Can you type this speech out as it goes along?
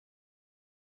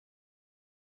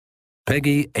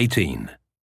Peggy 18.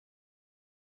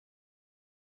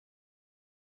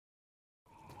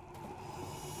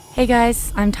 Hey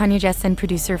guys, I'm Tanya Jessen,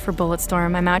 producer for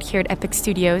Bulletstorm. I'm out here at Epic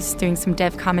Studios doing some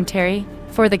dev commentary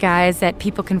for the guys at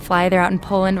People Can Fly. They're out in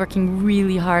Poland working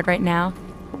really hard right now.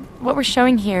 What we're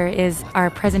showing here is our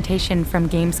presentation from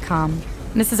Gamescom.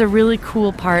 And this is a really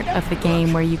cool part of the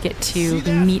game where you get to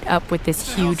meet up with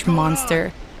this huge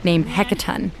monster named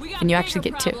Hecaton, and you actually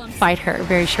get to fight her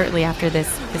very shortly after this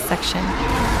section.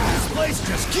 Place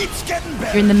just keeps getting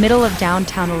better. You're in the middle of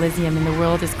downtown Elysium and the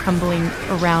world is crumbling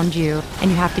around you,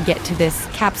 and you have to get to this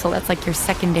capsule. That's like your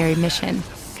secondary mission,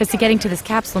 because to getting to this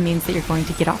capsule means that you're going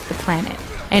to get off the planet.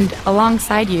 And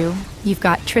alongside you, you've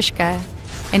got Trishka,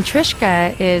 and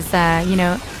Trishka is,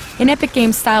 in Epic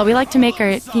Games style, we like to make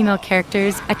our female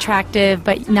characters attractive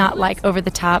but not like over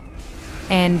the top,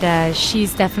 and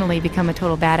she's definitely become a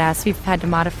total badass. We've had to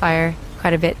modify her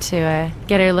quite a bit to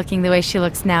get her looking the way she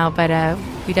looks now, but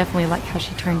we definitely like how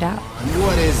she turned out.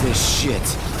 What is this shit?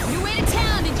 On your way to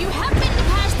town, did you happen to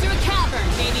pass through a cavern?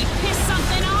 Maybe piss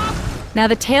something off? Now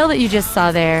the tail that you just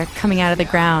saw there coming out of the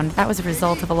ground, that was a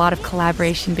result of a lot of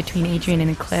collaboration between Adrian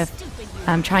and Cliff,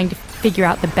 trying to figure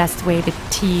out the best way to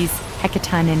tease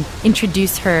Hecaton and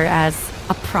introduce her as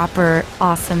a proper,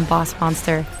 awesome boss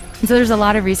monster. And so there's a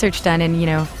lot of research done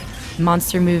in,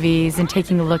 monster movies and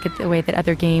taking a look at the way that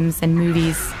other games and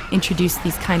movies introduce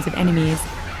these kinds of enemies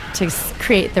to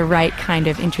create the right kind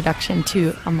of introduction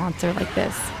to a monster like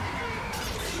this.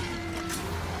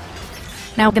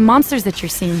 Now, the monsters that you're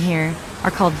seeing here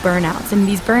are called burnouts, and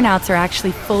these burnouts are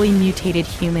actually fully mutated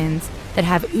humans that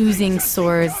have oozing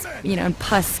sores, and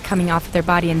pus coming off of their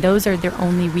body, and those are their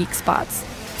only weak spots.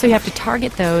 So you have to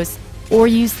target those or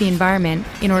use the environment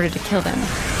in order to kill them.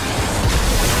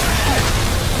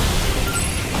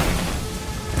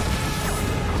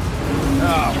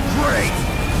 Oh, great!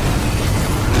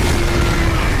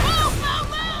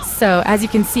 So as you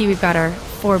can see, we've got our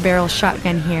 4-barrel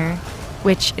shotgun here,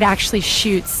 which it actually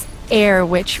shoots air,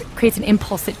 which creates an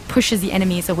impulse that pushes the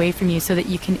enemies away from you so that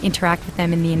you can interact with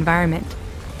them in the environment.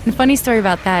 And the funny story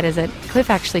about that is that Cliff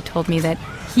actually told me that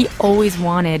he always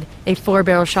wanted a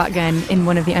 4-barrel shotgun in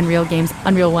one of the Unreal games,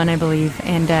 Unreal 1, I believe,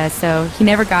 and so he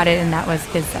never got it, and that was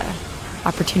his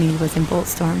opportunity was in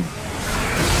Bulletstorm.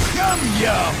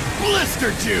 Yum!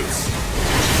 Blister juice!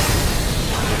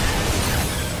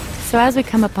 So as we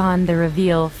come upon the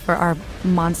reveal for our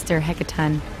monster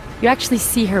Hecaton, you actually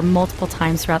see her multiple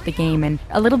times throughout the game, and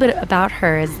a little bit about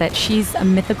her is that she's a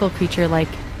mythical creature like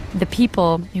the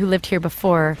people who lived here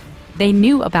before. They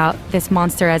knew about this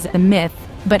monster as a myth,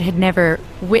 but had never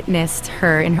witnessed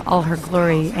her in all her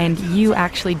glory, and you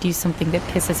actually do something that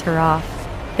pisses her off,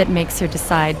 that makes her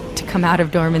decide to come out of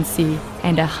dormancy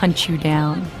and hunt you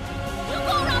down.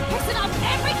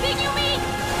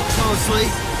 Mostly,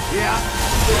 yeah.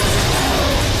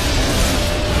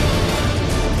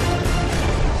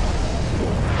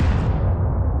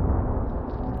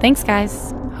 Thanks,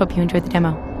 guys. Hope you enjoyed the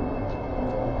demo.